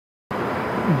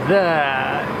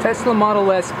The Tesla Model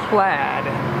S Plaid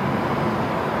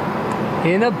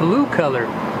in a blue color.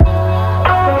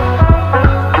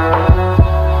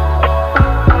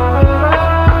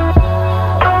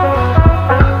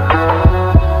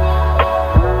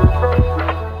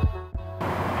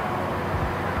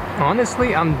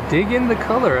 Honestly, I'm digging the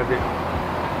color of it.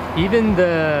 Even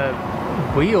the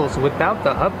wheels without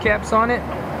the hubcaps on it,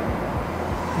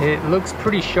 it looks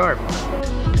pretty sharp.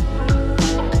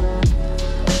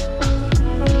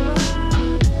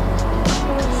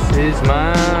 This is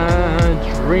my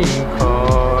dream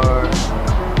car.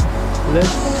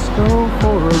 Let's go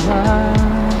for a ride.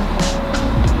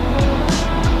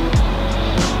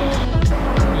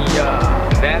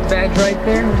 Yeah, that badge right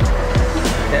there,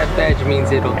 that badge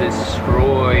means it'll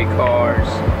destroy cars.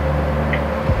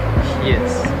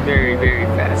 Yes, very, very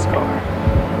fast car.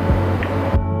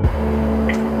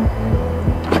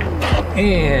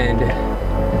 And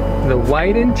the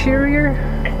white interior,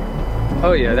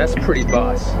 oh yeah, that's pretty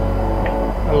boss.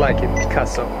 I like it,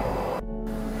 Picasso.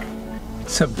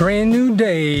 It's a brand new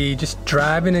day, just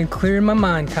driving and clearing my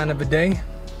mind kind of a day.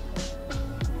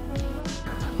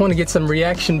 I want to get some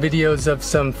reaction videos of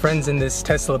some friends in this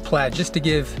Tesla Plaid, just to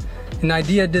give an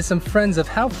idea to some friends of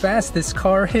how fast this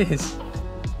car is.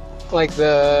 Like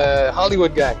the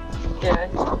Hollywood guy. Yeah.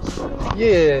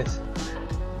 Yes.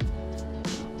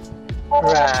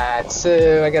 Right,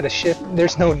 so I gotta shift.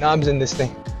 There's no knobs in this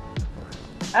thing.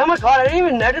 Oh my god, I didn't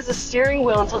even notice the steering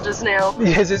wheel until just now.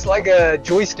 Yes, it's like a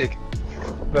joystick.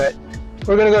 But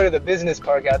we're gonna go to the business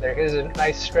park out there. There's a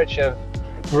nice stretch of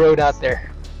road out there.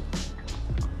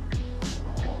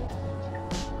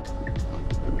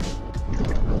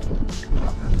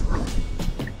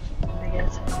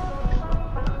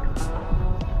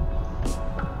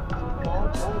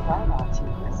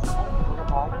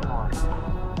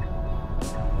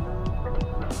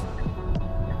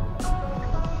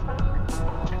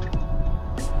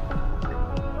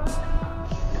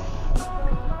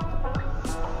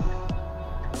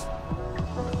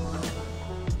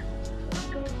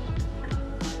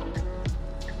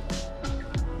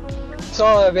 That's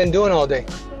all I've been doing all day.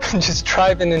 Just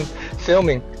driving and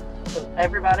filming.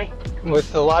 Everybody?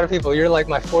 With a lot of people. You're like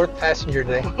my fourth passenger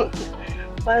today.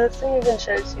 Well, this thing even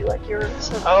shows you like you're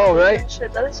so oh, right.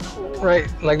 Shit, that is cool. Right,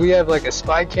 like we have like a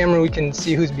spy camera, we can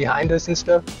see who's behind us and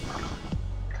stuff.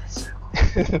 That's so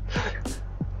cool.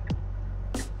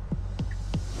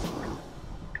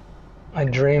 My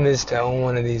dream is to own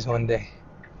one of these one day.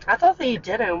 I thought that you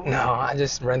did them. No, I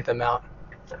just rent them out.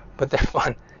 But they're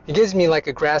fun. It gives me like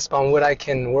a grasp on what I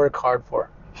can work hard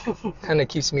for. Kind of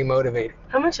keeps me motivated.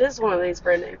 How much is one of these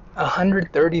brand new?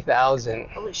 $130,000.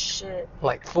 Holy shit.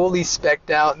 Like fully spec'd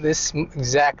out, this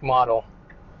exact model.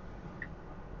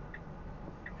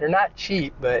 They're not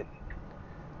cheap, but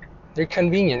they're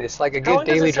convenient. It's like a good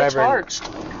daily driver. How long is it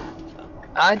charged?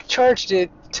 I charged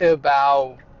it to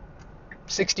about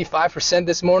 65%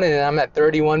 this morning, and I'm at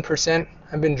 31%.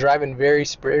 I've been driving very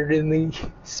spiritedly.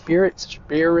 This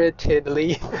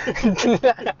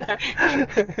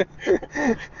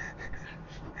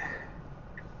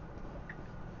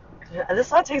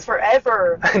light takes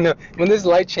forever. I know. When this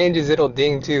light changes, it'll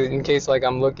ding too, in case like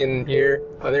I'm looking here.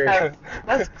 Oh, there we go.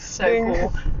 That's so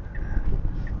cool.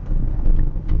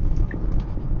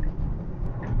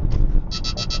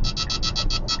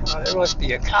 Oh, there must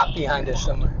be a cop behind us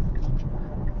somewhere.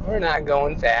 We're not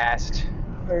going fast.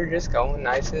 We're just going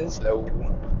nice and slow.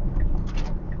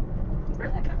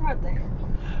 Where'd that come right there?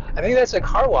 I think that's a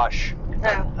car wash.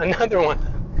 No. Another one.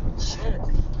 Shit.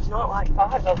 There's not like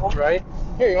 5 of them. Right?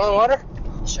 Here, you want water?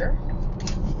 Sure.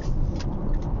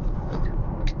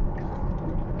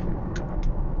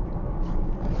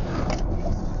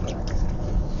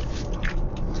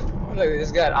 Look,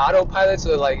 it's got autopilot,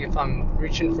 so like if I'm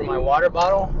reaching for my water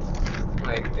bottle,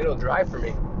 like it'll drive for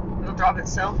me. It'll drive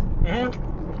itself? Mm-hmm.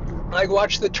 Like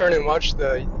watch the turn and watch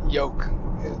the yoke.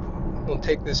 It'll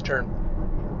take this turn.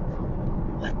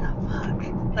 What the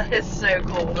fuck? That is so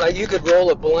cool. Like you could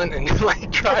roll a blunt and like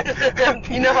try.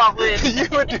 You know I would. You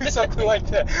would do something like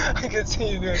that. I could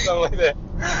see you doing something like that.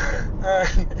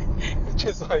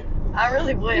 Just like. I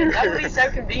really would. That would be so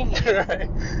convenient. Right.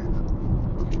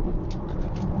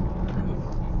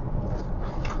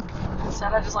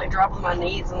 Instead, I just like drop on my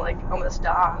knees and like almost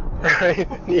die. Right.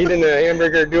 Eating a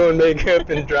hamburger, doing makeup,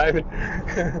 and driving.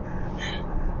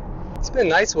 It's been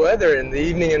nice weather in the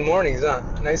evening and mornings, huh?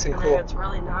 Nice and cool. It's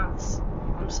really nice.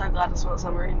 I'm so glad it's not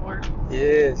summer anymore.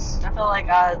 Yes. I feel like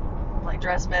I like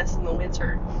dress best in the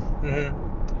winter. Mhm.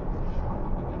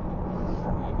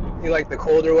 You like the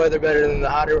colder weather better than the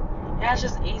hotter? Yeah, it's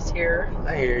just easier.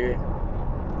 I hear you.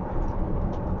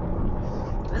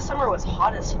 This summer was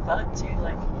hot as fuck too.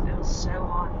 Like it was so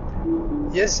hot.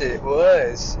 Yes, it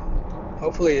was.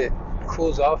 Hopefully it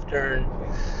cools off during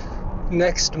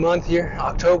next month here,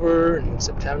 October and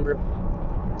September,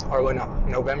 or well, no,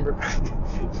 November.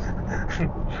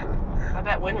 I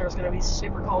bet winter is gonna be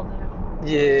super cold though.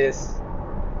 Yes.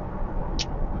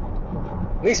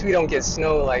 At least we don't get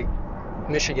snow like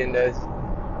Michigan does.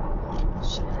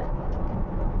 Shit.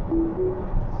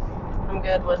 I'm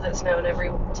good with it snowing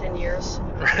every 10 years.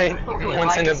 Right? I don't really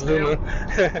Once like in a the blue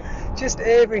snow. moon. Just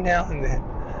every now and then.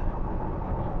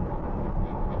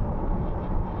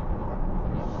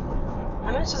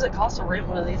 How much does it cost to rent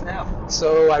one of these out?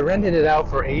 So I rented it out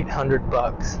for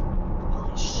 $800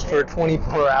 Holy shit. for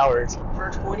 24 hours.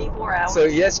 For 24 hours? So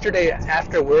yesterday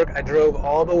after work, I drove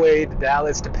all the way to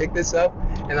Dallas to pick this up,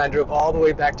 and I drove all the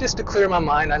way back just to clear my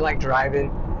mind. I like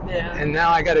driving. Yeah. And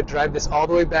now I got to drive this all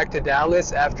the way back to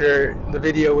Dallas after the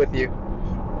video with you.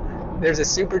 There's a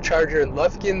supercharger in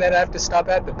Lufkin that I have to stop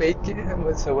at. The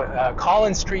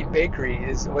Collins Street Bakery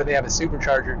is where they have a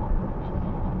supercharger.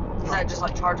 Does that just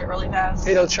like charge it really fast?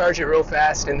 It'll charge it real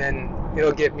fast, and then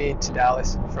it'll get me to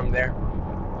Dallas from there.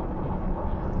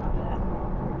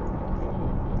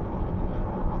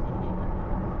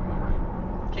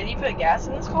 Can you put gas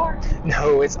in this car?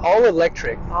 No, it's all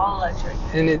electric. All electric.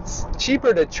 And it's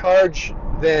cheaper to charge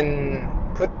than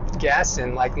put gas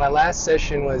in. Like my last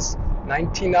session was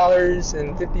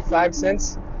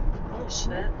 $19.55. Holy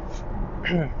shit.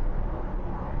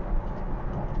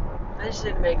 They just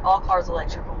need to make all cars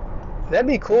electrical. That'd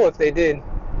be cool if they did.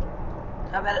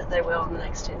 I bet they will in the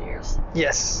next 10 years.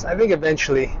 Yes, I think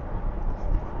eventually.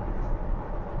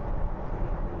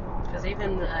 Because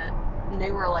even the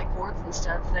newer like Fords and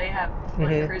stuff, they have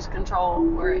like cruise control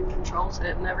where it controls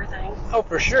it and everything. Oh,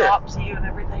 for sure. Stops you and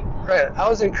everything. Right. I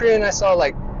was in Korea and I saw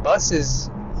like buses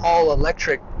all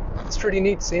electric. It's pretty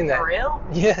neat seeing that. For real?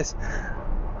 Yes.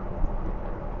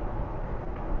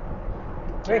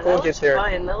 I think Yeah, we'll get there.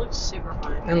 Fun. That looks super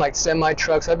fun. And like semi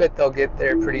trucks, I bet they'll get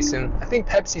there pretty soon. I think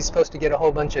Pepsi's supposed to get a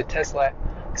whole bunch of Tesla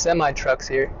semi trucks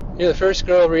here. You're the first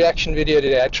girl reaction video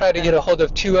today. I tried to get a hold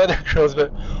of 2 other girls,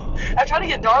 but I tried to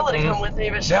get Darla to come with me,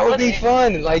 but she that would be wouldn't.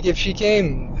 fun. Like if she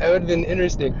came, that would have been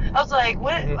interesting. I was like,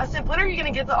 what? I said, when are you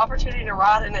going to get the opportunity to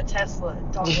ride in a Tesla,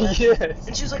 Darla? Yes.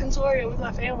 And she was like, I'm sorry, I'm with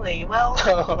my family. Well,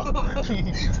 Oh.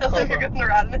 tell them you're going to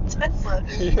ride in a Tesla.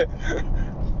 Yeah.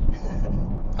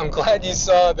 I'm glad you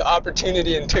saw the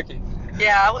opportunity and took it.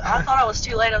 Yeah, I thought I was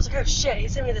too late. I was like, oh shit, he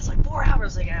sent me this like 4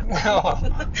 hours ago. Oh.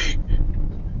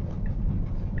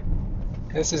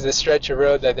 This is a stretch of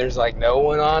road that there's like no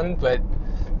one on, but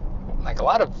like a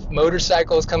lot of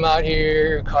motorcycles come out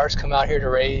here, cars come out here to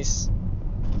race.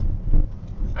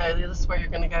 Oh, this is where you're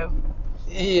going to go.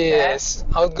 Yes.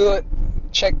 I'll go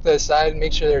check the side,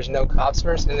 make sure there's no cops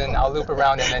first, and then I'll loop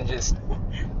around and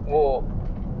then we'll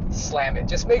slam it.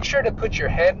 Just make sure to put your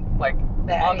head like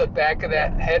on the back of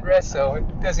that headrest so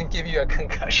it doesn't give you a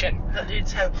concussion. That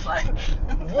dude's head was like,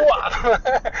 Whoa!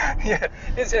 Yeah,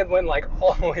 his head went like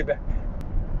all the way back.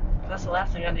 that's the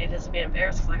last thing I need is to be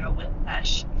embarrassed because I got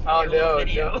whiplash. Oh no,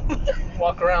 video. no.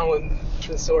 Walk around with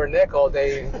a sore neck all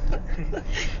day.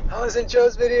 I was in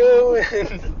Joe's video and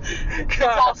It's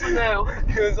awesome though.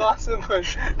 it was awesome, but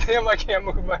damn, I can't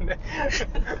move my neck.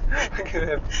 Look at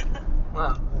him.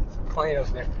 Wow, there's a plane up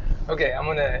there. Okay, I'm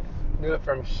gonna do it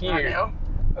from here. Not now?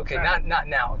 Okay, not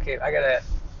now. Okay, I gotta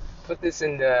put this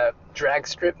into drag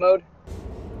strip mode.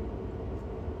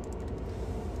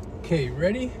 Okay,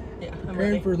 ready? Yeah, I'm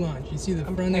Preparing ready. for launch. You see the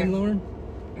I'm front end prepared. lowering?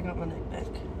 I got my neck back.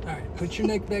 Alright, put your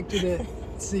neck back to the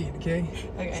seat, okay?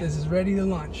 Okay. It says it's ready to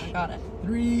launch. I got it.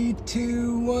 3,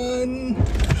 2, 1.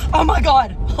 Oh my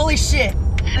god! Holy shit!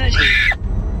 30,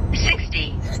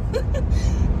 60.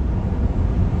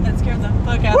 That scared the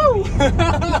fuck out of me.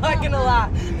 I'm not gonna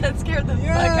lie. That scared the fuck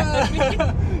out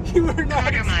of me. You were not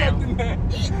Quarter mile. expecting that.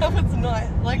 I was not.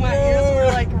 Like my ears were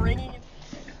like ringing.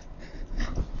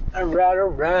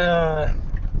 Alright.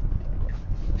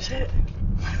 Shit.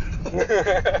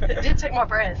 It did take my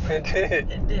breath. It did.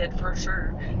 It did for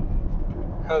sure.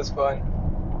 That was fun.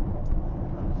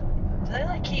 Do they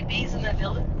like keep bees in that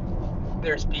building?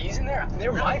 There's bees in there?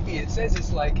 There might be. It says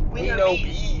it's like, we know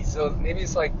bees. So maybe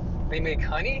it's like they make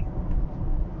honey?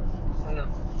 I don't know.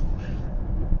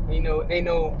 They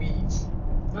know bees.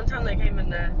 One time they came in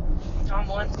the Tom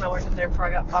once and I worked up there before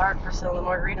I got fired for selling the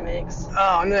margarita mix.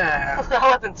 Oh no.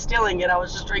 I wasn't stealing it, I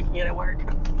was just drinking it at work.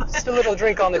 Just a little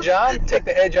drink on the job, take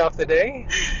the edge off the day.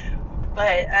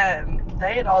 But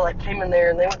they had all like came in there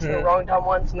and they went to the wrong Don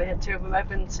once and they had 2 of them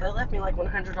open, so they left me like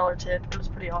 $100 tip. It was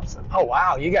pretty awesome. Oh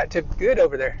wow, you got tipped good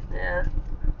over there. Yeah.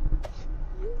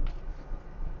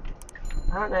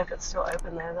 I don't know if it's still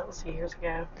open though. That was years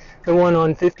ago. The one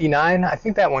on 59, I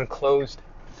think that one closed.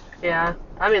 Yeah,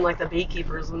 I mean like the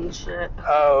beekeepers and shit.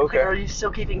 Oh, okay. Like, are you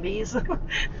still keeping bees?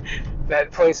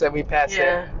 That place that we passed.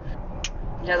 Yeah.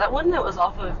 Yeah, that one that was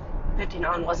off of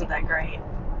 59 wasn't that great.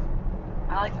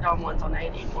 I like the Dom ones on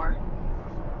 80 more.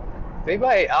 They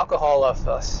buy alcohol off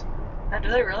us. Oh, do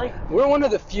they really? We're one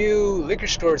of the few liquor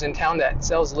stores in town that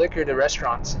sells liquor to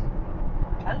restaurants.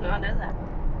 I did not know that.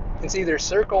 It's either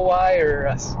Circle Y or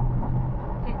us.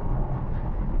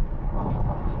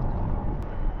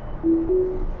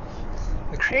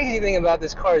 The crazy thing about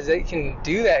this car is that it can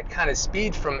do that kind of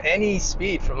speed from any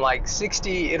speed. From like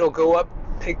 60, it'll go up,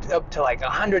 picked up to like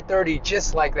 130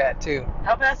 just like that too.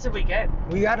 How fast did we go?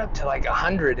 We got up to like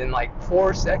 100 in like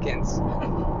 4 seconds.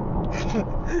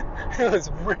 It was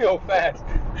real fast.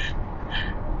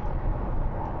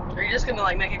 Are you just gonna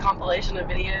like make a compilation of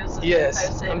videos? And Yes,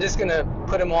 post it? I'm just gonna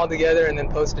put them all together and then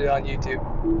post it on YouTube.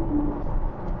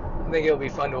 I think it'll be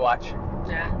fun to watch.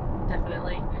 Yeah,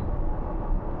 definitely.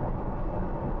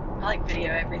 I like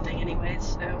video everything anyways,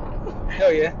 so. Oh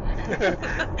yeah.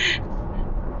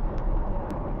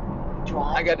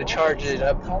 I got to charge it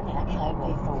up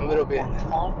a little bit.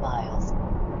 5 miles.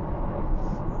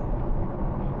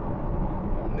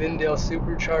 Lindale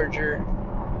Supercharger.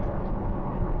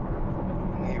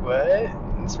 Hey,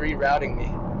 what? It's rerouting me.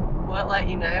 Will it let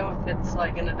you know if it's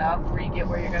like gonna die before you get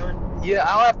where you're going? Yeah,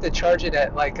 I'll have to charge it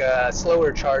at like a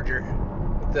slower charger.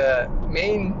 The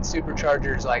main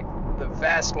supercharger is like the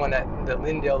fast one at the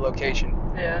Lindale location.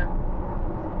 Yeah.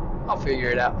 I'll figure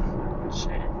it out.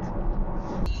 Shit.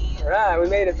 Alright, we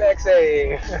made it back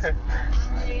safe.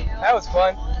 That was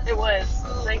fun. It was.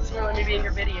 Thanks for letting me be in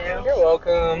your video. You're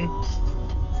welcome.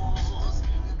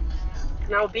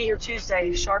 And I will be here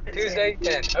Tuesday, sharp at 10. Tuesday,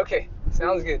 10. Okay,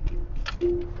 sounds good.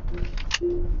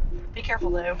 Be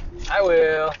careful though. I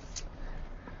will.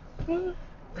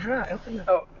 Alright, open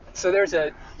the. Oh, so there's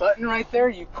a button right there.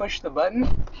 You push the button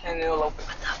and it'll open.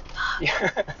 Yeah.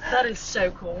 That is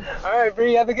so cool. All right,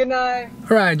 Bree, have a good night.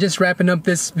 All right, just wrapping up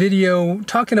this video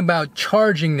talking about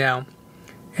charging now.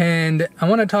 And I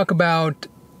want to talk about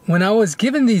when I was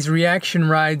given these reaction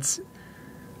rides,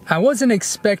 I wasn't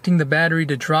expecting the battery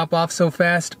to drop off so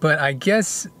fast, but I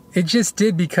guess it just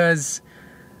did because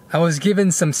I was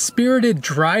given some spirited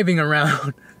driving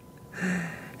around.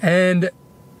 And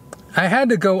I had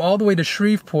to go all the way to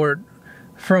Shreveport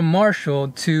from Marshall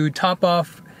to top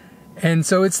off. And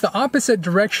so it's the opposite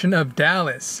direction of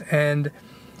Dallas. And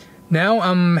now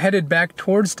I'm headed back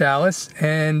towards Dallas.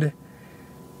 And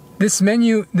this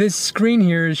menu, this screen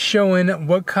here is showing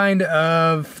what kind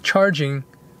of charging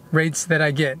rates that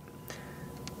I get.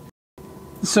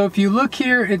 So if you look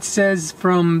here, it says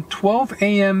from 12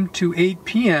 a.m. to 8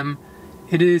 p.m.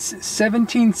 it is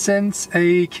 17 cents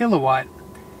a kilowatt.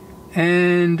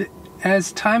 And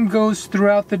as time goes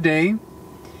throughout the day,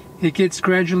 it gets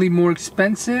gradually more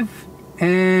expensive,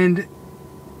 and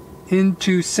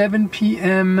into 7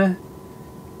 p.m.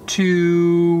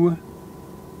 to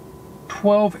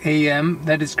 12 a.m.,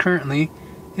 that is currently,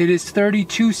 it is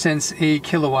 32 cents a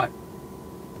kilowatt.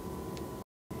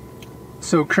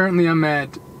 So currently I'm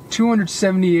at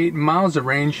 278 miles of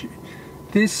range.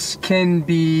 This can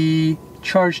be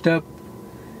charged up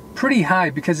pretty high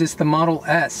because it's the Model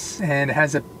S and it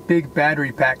has a big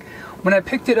battery pack. When I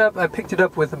picked it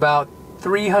up with about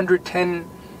 310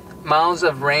 miles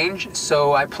of range,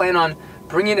 so I plan on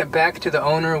bringing it back to the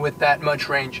owner with that much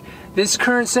range. This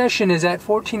current session is at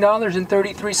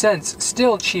 $14.33,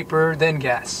 still cheaper than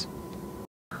gas.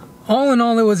 All in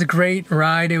all, it was a great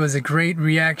ride, it was a great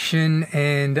reaction,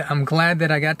 and I'm glad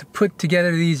that I got to put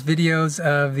together these videos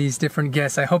of these different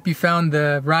guests. I hope you found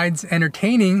the rides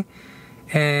entertaining,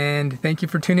 and thank you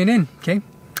for tuning in, okay?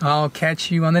 I'll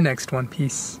catch you on the next one.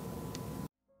 Peace.